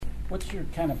What's your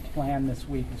kind of plan this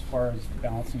week as far as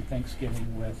balancing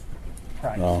Thanksgiving with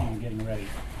practicing and getting ready?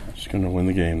 Just going to win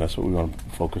the game. That's what we want to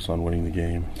focus on, winning the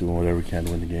game, doing whatever we can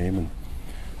to win the game. And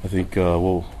I think the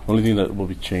only thing that will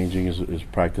be changing is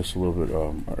practice a little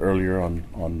bit earlier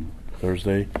on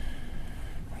Thursday,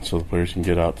 so the players can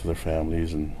get out to their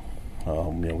families. And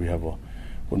we'll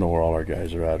know where all our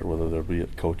guys are at, or whether they'll be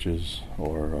at coaches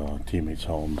or teammates'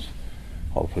 homes.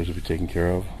 All the players will be taken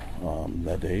care of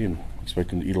that day, and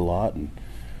expect them to eat a lot and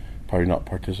probably not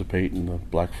participate in the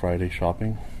Black Friday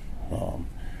shopping.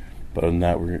 But other than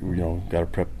that, we're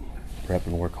got to prep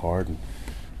and work hard, and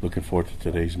looking forward to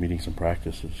today's meetings and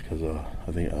practices, because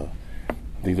I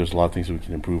think there's a lot of things that we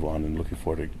can improve on, and looking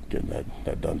forward to getting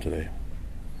that done today.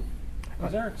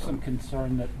 Was there some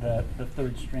concern that the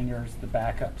third stringers, the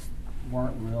backups,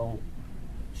 weren't real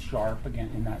sharp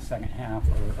again in that second half,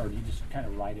 or do you just kind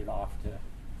of write it off to the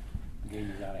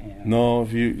game is out of hand? No,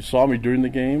 if you saw me during the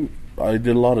game, I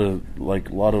did a lot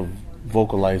of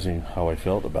vocalizing how I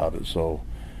felt about it. So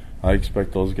I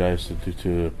expect those guys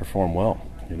to perform well,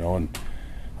 and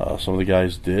some of the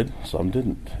guys did, some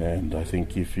didn't. And I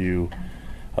think if you,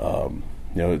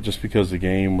 just because the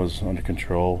game was under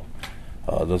control,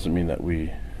 doesn't mean that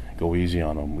we go easy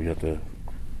on them. We have to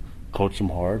coach them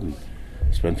hard and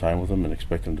spend time with them and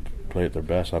expect them to play at their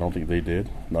best. I don't think they did.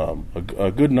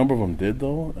 A good number of them did,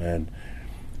 though, and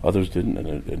others didn't,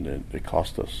 and it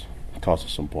cost us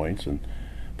some points.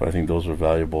 But I think those are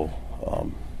valuable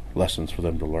lessons for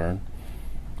them to learn.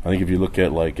 I think if you look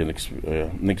at like an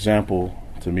example,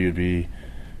 to me would be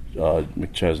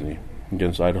McChesney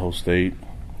against Idaho State.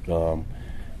 There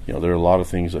are a lot of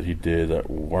things that he did that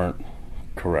weren't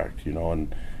correct,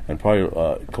 and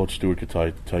probably Coach Stewart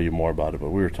could tell you more about it,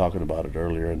 but we were talking about it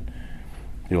earlier, and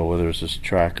whether it's this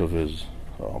track of his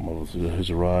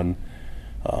run,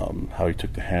 how he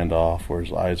took the hand off, where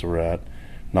his eyes were at.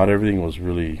 Not everything was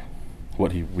really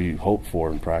what we hoped for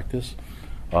in practice.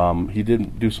 He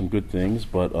did do some good things,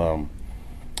 but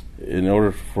in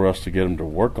order for us to get him to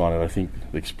work on it, I think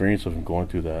the experience of him going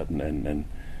through that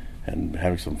and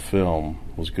having some film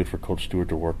was good for Coach Stewart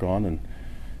to work on, and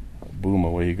boom,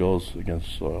 away he goes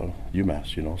against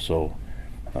UMass, So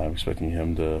I'm expecting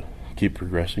him to keep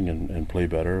progressing and play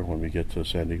better when we get to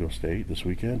San Diego State this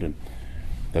weekend, and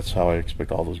that's how I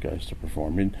expect all those guys to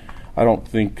perform. I mean, I don't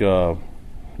think,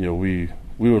 we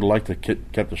would like to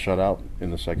kept the shutout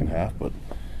in the second half, but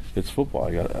it's football.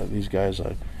 I got these guys.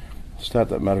 The stat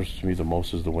that matters to me the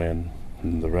most is the win,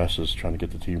 and the rest is trying to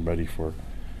get the team ready for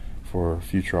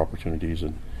future opportunities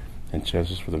and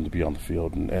chances for them to be on the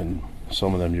field. And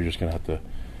some of them you're just going to have to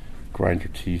grind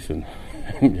your teeth and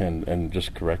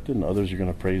just correct it, and others you're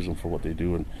going to praise them for what they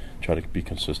do and try to be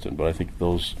consistent. But I think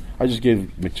I just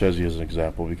gave McChesney as an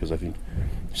example because I think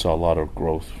you saw a lot of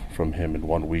growth from him in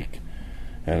 1 week,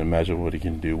 and imagine what he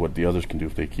can do, what the others can do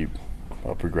if they keep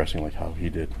progressing like how he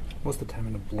did. Most of the time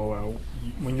in a blowout,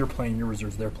 when you're playing your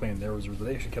reserves, they're playing their reserves, but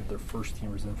they actually kept their first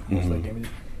teamers in for most of that game.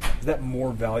 Is that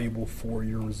more valuable for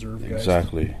your reserve guys?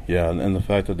 Exactly, yeah, and the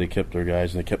fact that they kept their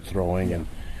guys and they kept throwing and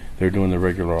they're doing the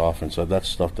regular offense, that's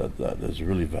stuff that is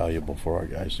really valuable for our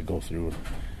guys to go through.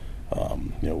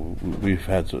 We've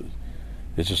had to.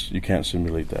 It's just you can't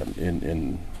simulate that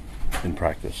in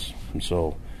practice, and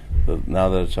so now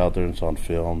that it's out there and it's on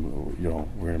film,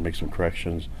 we're going to make some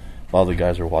corrections. A lot of the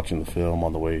guys are watching the film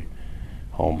on the way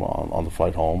home, on the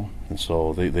flight home, and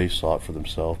so they saw it for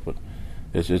themselves. But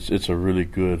it's a really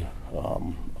good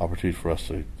opportunity for us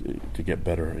to get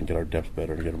better and get our depth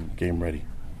better and get a game ready.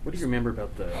 What do you remember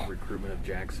about the recruitment of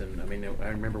Jackson? I mean, I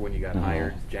remember when you got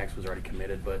hired, Jackson was already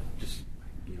committed, but just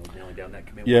nailing down that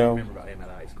commitment. Yeah. What do you remember about him at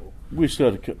high school? We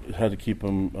still had to keep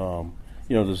him.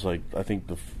 There's I think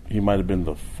he might have been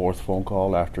the fourth phone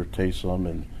call after Taysom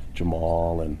and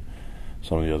Jamal and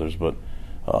some of the others, but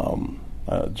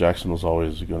Jackson was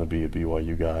always going to be a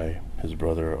BYU guy. His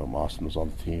brother Austin was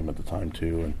on the team at the time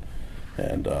too,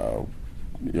 and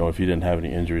if he didn't have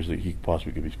any injuries, that he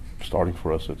possibly could be starting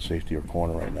for us at safety or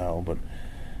corner right now. But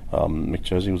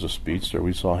McChesney was a speedster.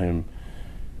 We saw him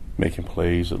making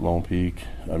plays at Lone Peak.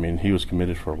 I mean, he was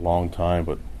committed for a long time,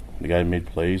 but the guy made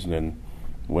plays and then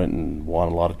went and won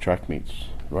a lot of track meets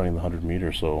running the 100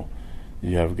 meters. So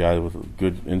you have a guy with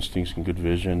good instincts and good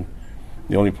vision.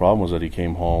 The only problem was that he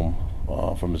came home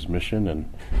from his mission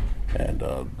and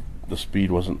the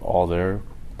speed wasn't all there,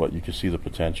 but you could see the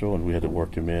potential, and we had to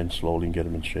work him in slowly and get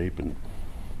him in shape. And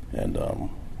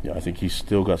I think he's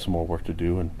still got some more work to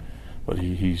do, but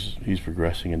he's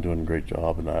progressing and doing a great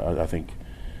job. And I think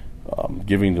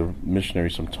giving the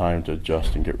missionaries some time to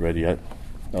adjust and get ready. If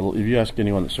you ask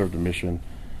anyone that served a mission,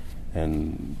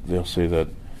 and they'll say that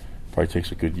it probably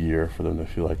takes a good year for them to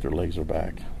feel like their legs are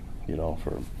back.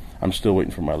 I'm still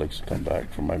waiting for my legs to come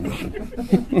back from my mission.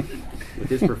 With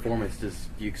his performance, do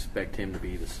you expect him to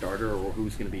be the starter, or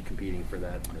who's going to be competing for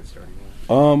that starting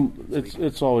role?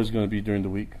 It's always going to be during the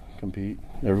week. Compete.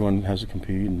 Everyone has to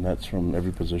compete, and that's from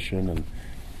every position,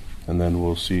 and then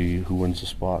we'll see who wins the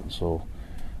spot. So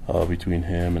between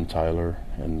him and Tyler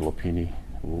and Lopini,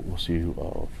 we'll see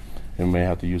who. And we may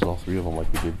have to use all three of them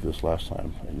like we did this last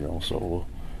time. And, so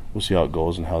we'll see how it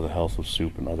goes and how the health of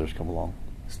Soup and others come along.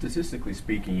 Statistically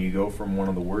speaking, you go from one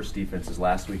of the worst defenses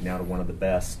last week now to one of the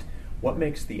best. What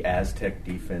makes the Aztec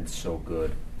defense so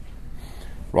good?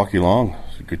 Rocky Long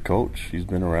is a good coach. He's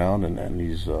been around and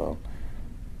he's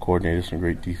coordinated some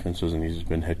great defenses, and he's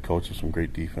been head coach of some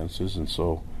great defenses, and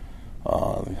so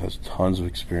he has tons of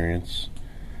experience.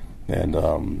 And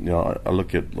I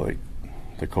look at like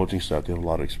the coaching staff; they have a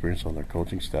lot of experience on their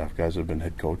coaching staff. Guys have been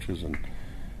head coaches and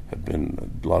have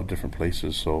been a lot of different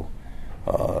places. So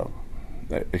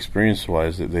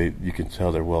experience-wise, you can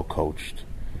tell they're well coached,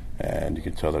 and you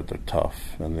can tell that they're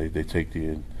tough, and they take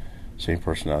the same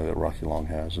personality that Rocky Long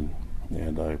has, and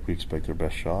we expect their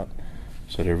best shot.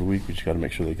 Said every week we just got to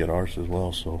make sure they get ours as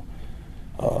well. So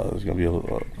there's going to be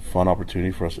a fun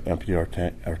opportunity for us to empty our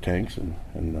tanks and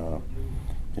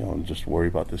just worry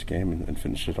about this game and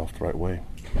finish it off the right way.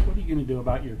 What are you going to do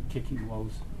about your kicking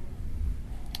woes?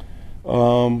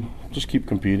 Just keep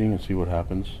competing and see what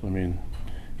happens. I mean,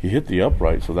 he hit the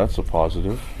upright, so that's a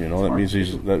positive. That means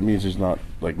he's not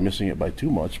like missing it by too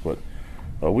much. But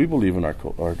we believe in our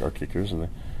kickers, and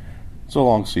it's a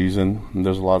long season, and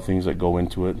there's a lot of things that go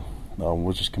into it.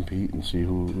 We'll just compete and see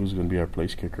who's going to be our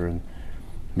place kicker, and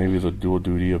maybe the dual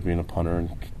duty of being a punter and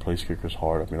place kicker is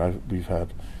hard. I mean,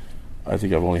 I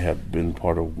think I've only been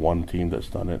part of one team that's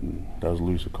done it, and that was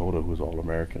Louis Dakota, who was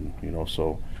All-American.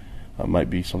 So it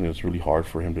might be something that's really hard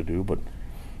for him to do, but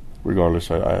regardless,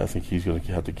 I think he's going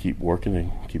to have to keep working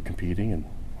and keep competing, and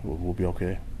we'll be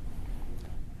okay.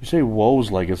 You say woes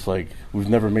like it's like we've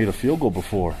never made a field goal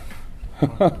before.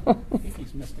 I think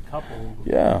he's missed a couple.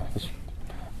 Yeah.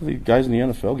 The guys in the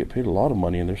NFL get paid a lot of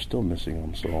money, and they're still missing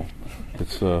them. So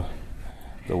it's the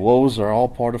woes are all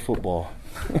part of football.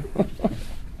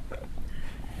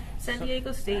 San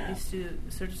Diego State used to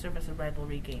sort of serve as a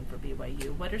rivalry game for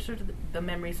BYU. What are sort of the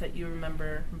memories that you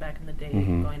remember from back in the day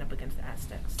going up against the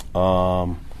Aztecs?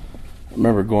 I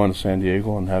remember going to San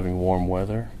Diego and having warm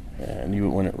weather, and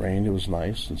even when it rained, it was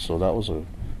nice, and so that was a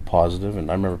positive.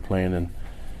 And I remember playing in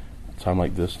a time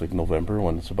like this, like November,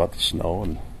 when it's about to snow,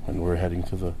 and we're heading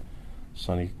to the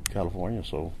sunny California.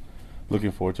 So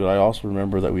looking forward to it. I also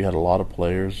remember that we had a lot of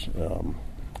players,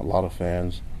 a lot of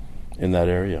fans in that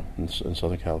area in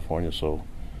Southern California. So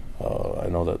I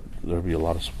know that there'll be a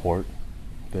lot of support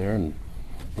there, and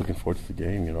looking forward to the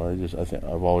game. I think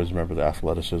I've always remembered the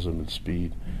athleticism and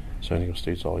speed San Diego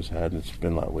State's always had, and it's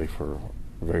been that way for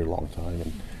a very long time.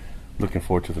 And looking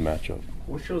forward to the matchup.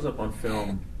 What shows up on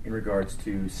film in regards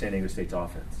to San Diego State's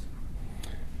offense?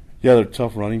 Yeah, they're a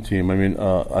tough running team. I mean,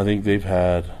 I think they've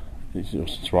had,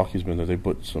 since Rocky's been there, they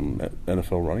put some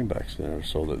NFL running backs there,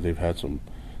 so that they've had some.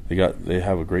 They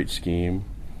have a great scheme,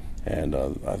 and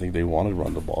I think they want to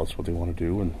run the ball. That's what they want to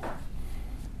do, and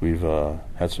we've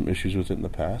had some issues with it in the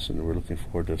past, and we're looking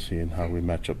forward to seeing how we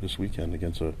match up this weekend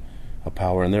against a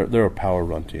power. And they're a power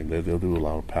run team. They'll do a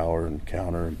lot of power and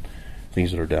counter and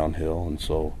things that are downhill, and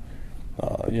so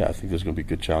I think there's going to be a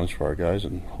good challenge for our guys,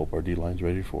 and hope our D-line's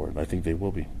ready for it. I think they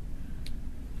will be.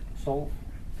 So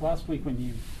last week when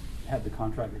you had the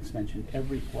contract extension,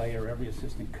 every player, every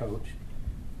assistant coach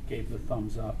gave the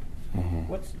thumbs up.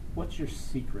 Mm-hmm. What's your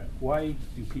secret? Why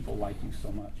do people like you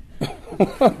so much?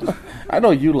 I know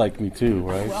you like me too,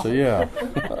 right? Well. So yeah.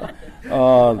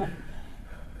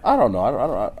 I don't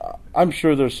know. I'm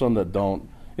sure there's some that don't.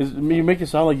 You make it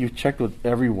sound like you've checked with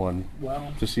everyone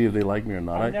to see if they like me or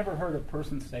not. I've never heard a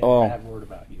person say a bad word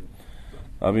about you.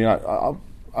 I mean,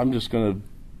 I'm just gonna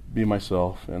be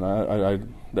myself, and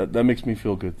that makes me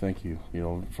feel good. Thank you.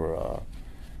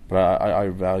 But I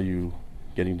value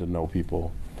getting to know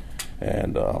people,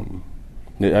 and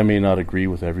I may not agree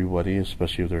with everybody,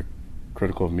 especially if they're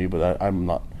critical of me. But I'm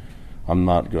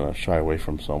not gonna shy away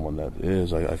from someone that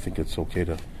is. I think it's okay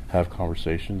to have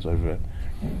conversations. I've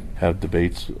had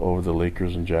debates over the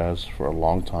Lakers and Jazz for a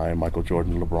long time. Michael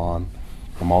Jordan, LeBron.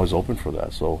 I'm always open for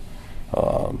that. So.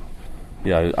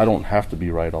 I don't have to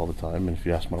be right all the time, and if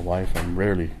you ask my wife, I'm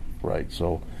rarely right.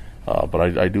 So, but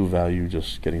I do value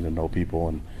just getting to know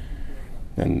people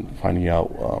and finding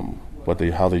out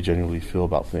how they genuinely feel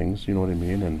about things. You know what I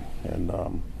mean? And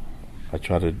I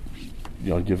try to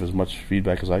give as much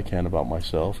feedback as I can about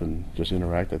myself and just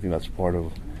interact. I think that's part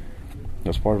of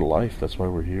life. That's why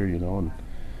we're here. And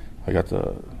I got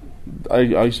to I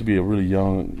used to be a really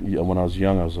when I was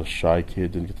young, I was a shy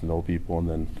kid, didn't get to know people, and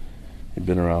then I've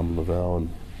been around Lavelle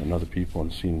and other people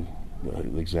and seen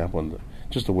the example and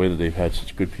just the way that they've had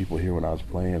such good people here when I was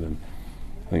playing. And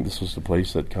I think this was the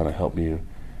place that kind of helped me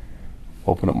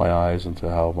open up my eyes into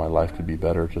how my life could be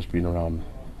better, just being around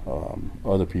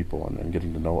other people and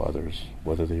getting to know others,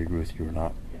 whether they agree with you or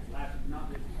not.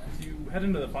 As you head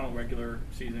into the final regular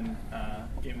season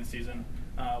game of the season,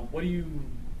 what do you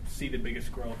see the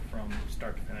biggest growth from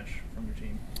start to finish from your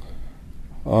team?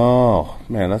 Oh,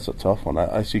 man, that's a tough one.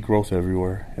 I see growth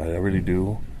everywhere. I really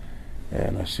do.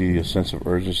 And I see a sense of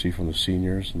urgency from the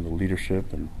seniors and the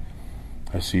leadership. And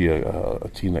I see a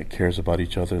team that cares about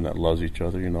each other and that loves each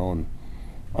other, and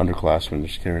underclassmen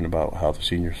just caring about how the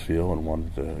seniors feel and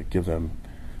wanting to give them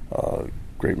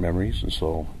great memories. And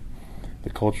so the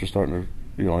culture's starting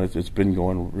to, it's been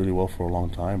going really well for a long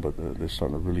time, but they're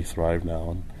starting to really thrive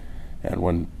now. And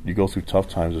when you go through tough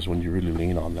times is when you really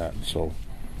lean on that. And so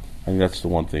I think that's the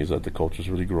one thing, is that the culture's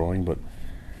really growing, but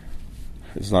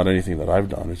it's not anything that I've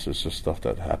done. It's just stuff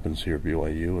that happens here at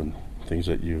BYU and things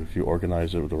that if you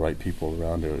organize it with the right people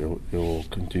around it, it will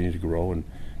continue to grow and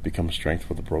become a strength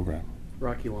for the program.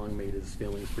 Rocky Long made his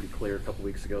feelings pretty clear a couple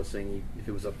weeks ago, saying if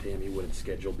it was up to him, he wouldn't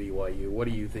schedule BYU. What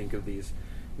do you think of these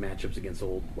matchups against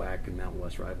old WAC and Mountain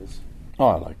West rivals? Oh,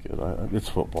 I like it. It's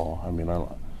football. I mean, I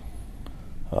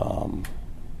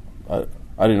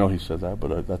didn't know he said that,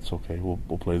 but that's okay.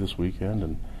 We'll play this weekend,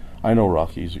 and I know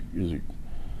Rocky's he's a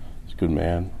good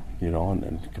man,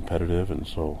 and competitive, and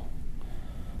so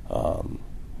I'm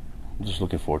just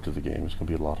looking forward to the game. It's going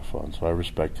to be a lot of fun. So I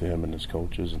respect him and his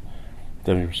coaches, and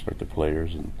definitely respect the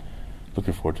players, and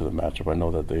looking forward to the matchup. I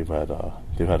know that they've had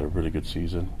a really good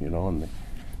season, and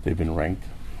they've been ranked,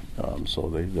 so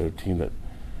they're a team that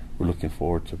we're looking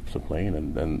forward to playing,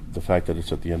 and the fact that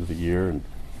it's at the end of the year, and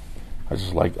I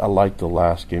like the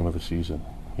last game of the season,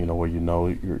 where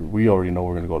we already know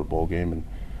we're going to go to bowl game, and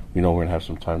we know we're going to have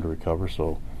some time to recover,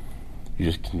 so you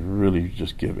just can really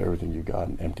just give everything you got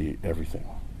and empty everything.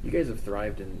 You guys have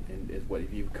thrived in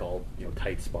what you've called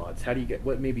tight spots. How do you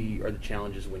what maybe are the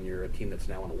challenges when you're a team that's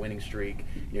now on a winning streak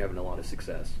and you're having a lot of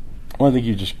success? Well, I think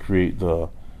you just create the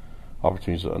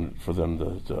opportunities for them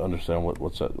to understand what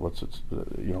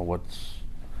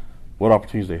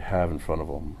opportunities they have in front of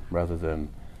them, rather than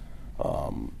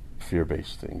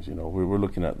fear-based things. We're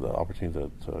looking at the opportunity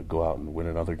to go out and win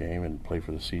another game and play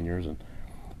for the seniors and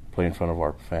play in front of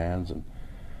our fans, and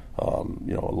a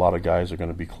lot of guys are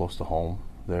going to be close to home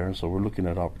there, and so we're looking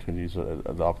at opportunities,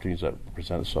 the opportunities that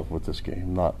present itself with this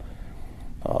game, not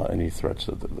any threats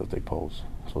that they pose.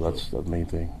 So that's the main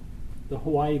thing. The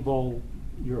Hawaii Bowl,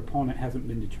 your opponent hasn't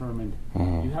been determined.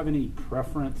 Mm-hmm. Do you have any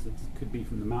preference? It could be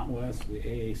from the Mountain West, the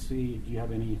AAC. Do you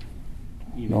have any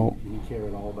care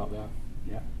at all about that?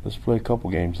 Yeah. Let's play a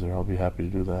couple games there. I'll be happy to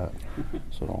do that.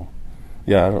 So,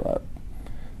 yeah,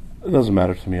 it doesn't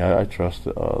matter to me. I trust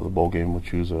the bowl game will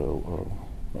choose a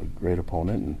great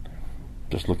opponent, and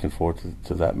just looking forward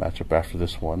to that matchup after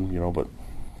this one. But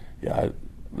yeah,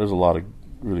 there's a lot of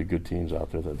really good teams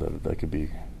out there that could be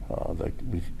that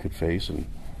we could face, and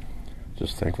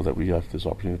just thankful that we got this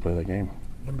opportunity to play that game.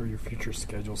 A number of your future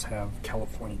schedules have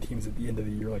California teams at the end of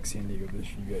the year, like San Diego this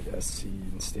year. You got SC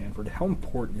and Stanford. How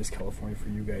important is California for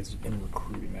you guys in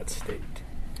recruiting that state?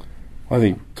 I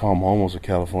think Tom Holm was a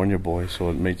California boy,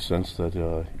 so it made sense that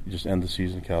you just end the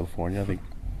season in California. I think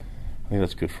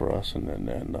that's good for us, and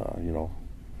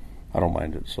I don't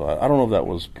mind it. So I don't know if that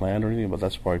was planned or anything, but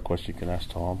that's probably a question you can ask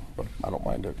Tom. But I don't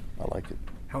mind it. I like it.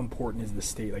 How important is the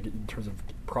state, like in terms of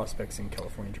prospects in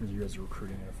California, in terms of you guys'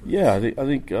 recruiting efforts? Yeah, I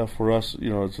think for us,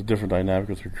 it's a different dynamic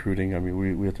with recruiting. I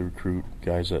mean, we have to recruit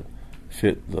guys that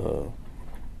fit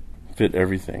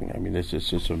everything. I mean, it's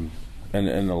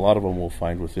and a lot of them we'll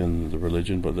find within the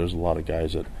religion, but there's a lot of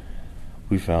guys that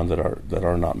we found that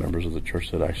are not members of the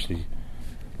church that actually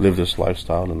live this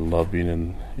lifestyle and love being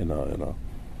in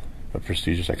a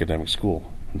prestigious academic school.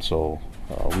 And so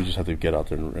we just have to get out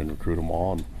there and recruit them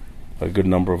all. And a good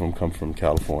number of them come from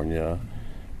California,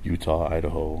 Utah,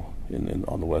 Idaho, and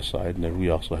on the west side. And then we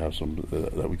also have some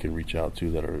that we can reach out to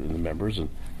that are in the members. And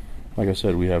like I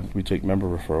said, we take member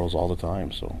referrals all the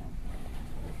time. So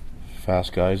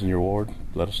fast guys in your ward,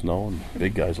 let us know, and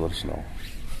big guys, let us know.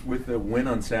 With the win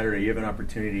on Saturday, you have an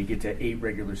opportunity to get to 8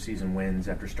 regular season wins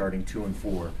after starting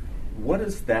 2-4. What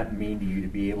does that mean to you to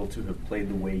be able to have played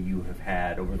the way you have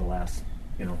had over the last,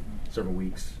 several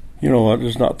weeks? I'm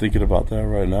just not thinking about that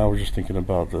right now. We're just thinking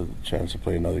about the chance to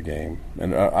play another game.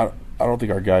 And I don't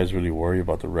think our guys really worry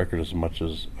about the record as much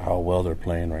as how well they're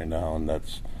playing right now, and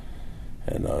it's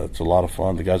a lot of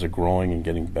fun. The guys are growing and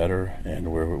getting better,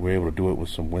 and we're able to do it with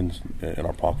some wins in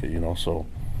our pocket, So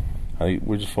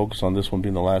we're just focused on this one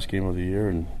being the last game of the year,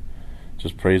 and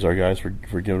just praise our guys for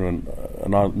giving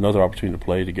another opportunity to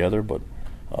play together. But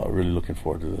really looking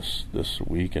forward to this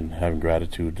week and having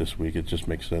gratitude this week. It just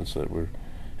makes sense that we're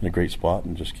in a great spot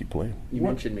and just keep playing. You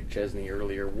mentioned McChesney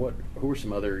earlier. Who are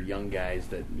some other young guys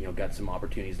that got some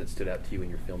opportunities that stood out to you in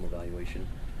your film evaluation?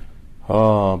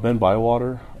 Ben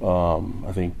Bywater.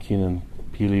 I think Keenan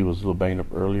Peely was a little banged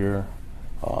up earlier.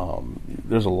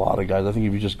 There's a lot of guys. I think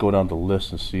if you just go down the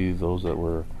list and see those that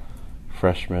were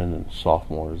freshmen and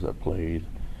sophomores that played,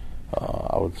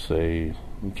 I would say,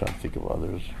 I'm trying to think of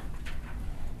others.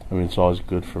 I mean, it's always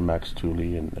good for Max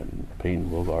Tooley and Peyton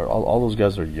Wilgar. All those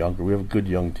guys are younger. We have a good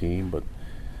young team, but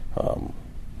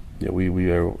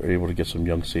we are able to get some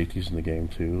young safeties in the game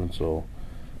too. And so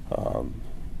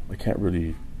I can't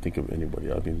really think of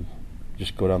anybody. I mean,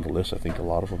 just go down the list. I think a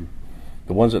lot of them,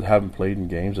 the ones that haven't played in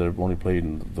games, that have only played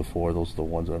in the four, those are the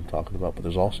ones that I'm talking about. But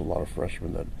there's also a lot of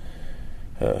freshmen that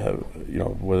have,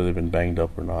 whether they've been banged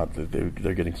up or not,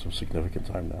 they're getting some significant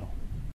time now.